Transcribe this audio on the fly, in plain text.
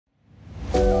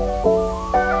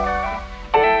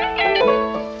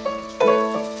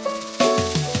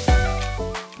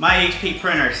HP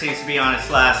printer seems to be on its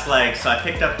last leg, so I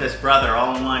picked up this Brother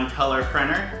all-in-one color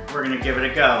printer. We're gonna give it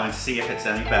a go and see if it's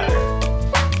any better.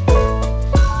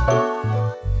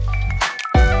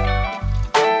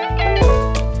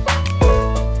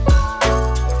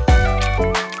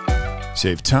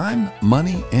 Save time,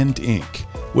 money, and ink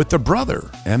with the Brother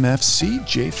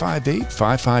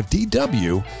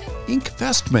MFC-J5855DW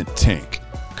INKvestment Tank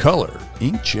Color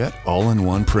Inkjet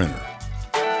all-in-one printer.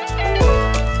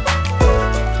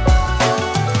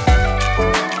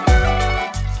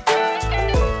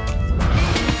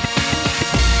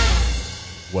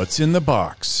 What's in the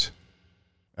box?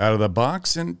 Out of the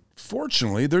box, and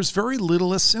fortunately, there's very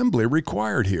little assembly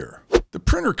required here. The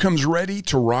printer comes ready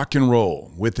to rock and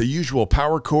roll with the usual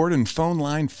power cord and phone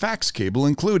line fax cable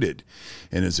included.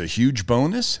 And as a huge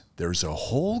bonus, there's a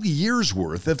whole year's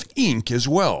worth of ink as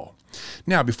well.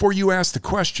 Now, before you ask the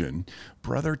question,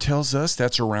 Brother tells us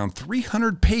that's around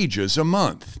 300 pages a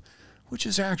month, which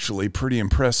is actually pretty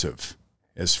impressive.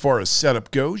 As far as setup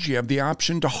goes, you have the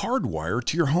option to hardwire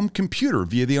to your home computer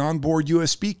via the onboard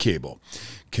USB cable,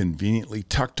 conveniently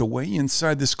tucked away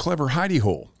inside this clever hidey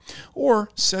hole, or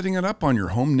setting it up on your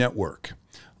home network.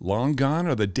 Long gone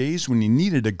are the days when you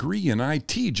need a degree in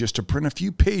IT just to print a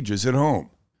few pages at home.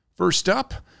 First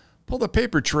up, pull the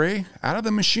paper tray out of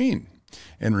the machine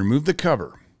and remove the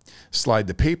cover. Slide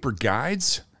the paper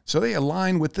guides so they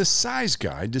align with the size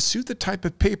guide to suit the type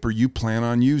of paper you plan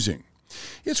on using.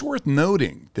 It's worth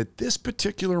noting that this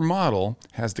particular model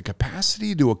has the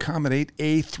capacity to accommodate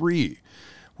A3,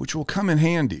 which will come in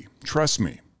handy, trust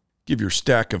me. Give your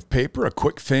stack of paper a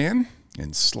quick fan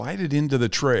and slide it into the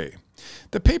tray.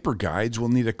 The paper guides will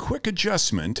need a quick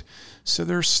adjustment so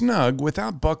they're snug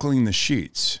without buckling the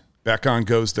sheets. Back on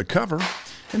goes the cover,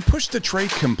 and push the tray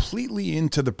completely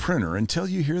into the printer until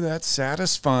you hear that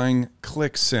satisfying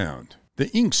click sound. The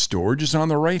ink storage is on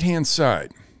the right-hand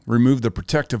side. Remove the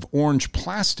protective orange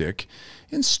plastic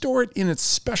and store it in its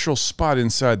special spot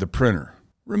inside the printer.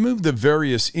 Remove the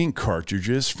various ink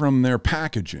cartridges from their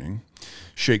packaging.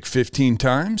 Shake 15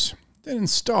 times, then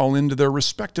install into their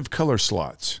respective color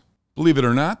slots. Believe it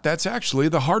or not, that's actually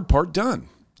the hard part done.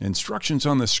 Instructions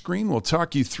on the screen will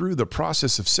talk you through the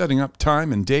process of setting up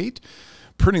time and date,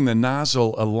 printing the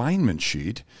nozzle alignment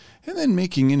sheet, and then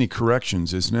making any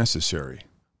corrections as necessary.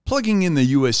 Plugging in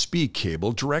the USB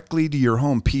cable directly to your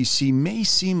home PC may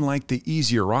seem like the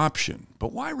easier option,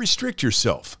 but why restrict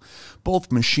yourself?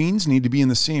 Both machines need to be in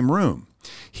the same room.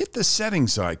 Hit the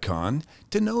settings icon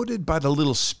denoted by the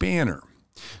little spanner.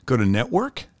 Go to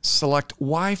Network, select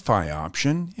Wi-Fi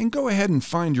option, and go ahead and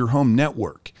find your home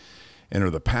network. Enter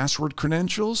the password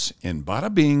credentials, and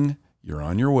bada bing, you're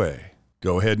on your way.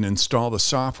 Go ahead and install the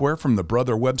software from the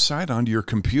Brother website onto your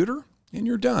computer, and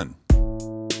you're done.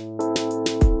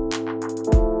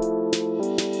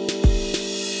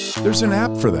 There's an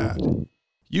app for that.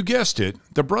 You guessed it,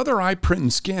 the Brother iPrint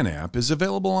and Scan app is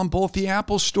available on both the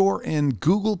Apple Store and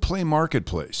Google Play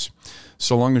Marketplace.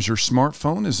 So long as your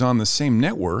smartphone is on the same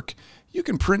network, you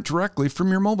can print directly from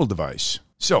your mobile device.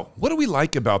 So, what do we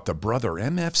like about the Brother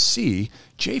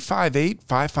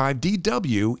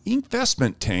MFC-J5855DW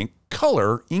INKvestment Tank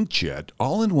Color Inkjet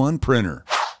all-in-one printer?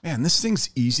 Man, this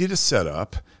thing's easy to set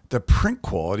up. The print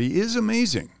quality is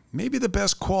amazing. Maybe the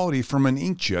best quality from an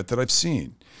inkjet that I've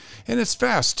seen. And it's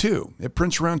fast too. It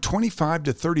prints around 25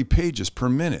 to 30 pages per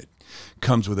minute.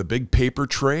 Comes with a big paper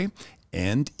tray,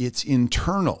 and it's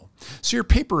internal. So your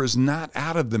paper is not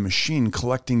out of the machine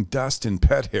collecting dust and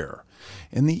pet hair.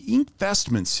 And the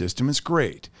INKvestment system is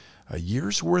great. A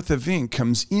year's worth of ink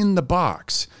comes in the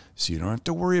box, so you don't have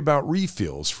to worry about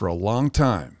refills for a long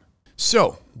time.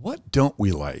 So, what don't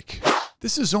we like?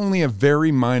 This is only a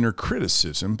very minor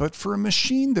criticism, but for a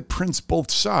machine that prints both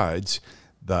sides,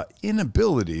 the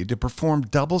inability to perform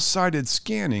double-sided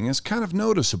scanning is kind of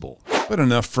noticeable. But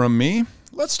enough from me.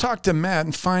 Let's talk to Matt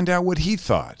and find out what he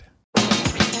thought.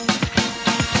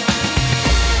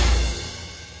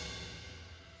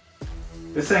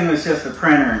 This thing was just a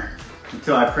printer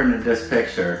until I printed this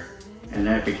picture, and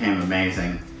then it became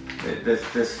amazing.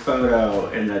 This photo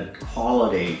and the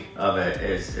quality of it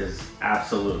is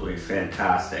absolutely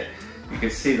fantastic. You can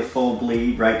see the full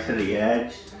bleed right to the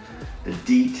edge, the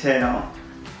detail.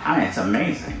 I mean, it's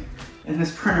amazing. And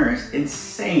this printer is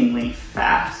insanely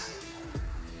fast.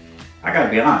 I gotta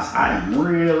be honest, I am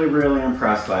really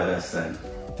impressed by this thing.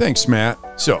 Thanks, Matt.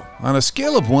 So, on a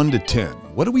scale of 1 to 10,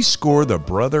 what do we score the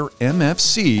Brother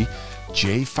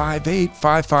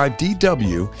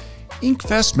MFC-J5855DW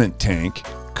INKvestment Tank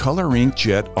Color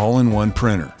Inkjet all-in-one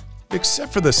printer?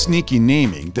 Except for the sneaky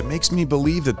naming that makes me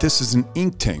believe that this is an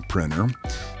ink tank printer,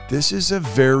 this is a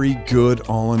very good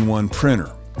all-in-one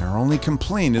printer. There Our only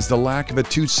complaint is the lack of a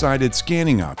two-sided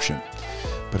scanning option.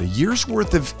 But a year's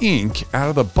worth of ink out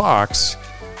of the box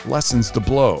lessens the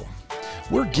blow.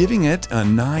 We're giving it a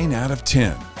 9 out of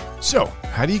 10. So,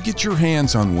 how do you get your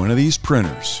hands on one of these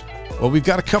printers? Well, we've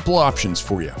got a couple options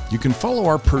for you. You can follow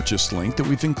our purchase link that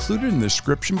we've included in the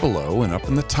description below and up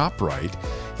in the top right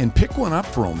and pick one up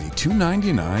for only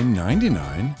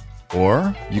 $299.99.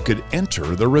 Or you could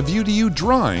enter the Review to You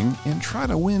drawing and try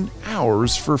to win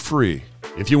ours for free.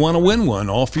 If you want to win one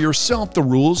all for yourself, the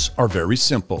rules are very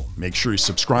simple. Make sure you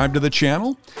subscribe to the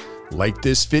channel, like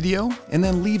this video, and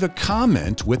then leave a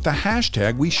comment with the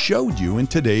hashtag we showed you in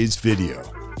today's video.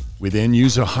 We then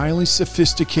use a highly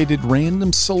sophisticated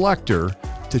random selector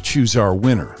to choose our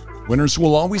winner. Winners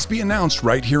will always be announced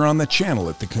right here on the channel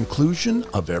at the conclusion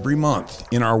of every month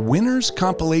in our winners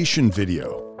compilation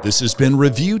video. This has been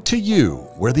Review to You,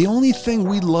 where the only thing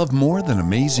we love more than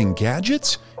amazing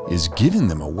gadgets is giving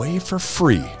them away for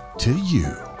free to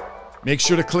you. Make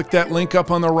sure to click that link up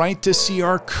on the right to see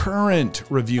our current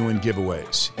review and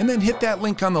giveaways, and then hit that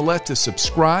link on the left to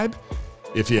subscribe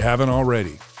if you haven't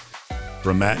already.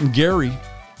 From Matt and Gary,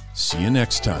 see you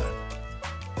next time.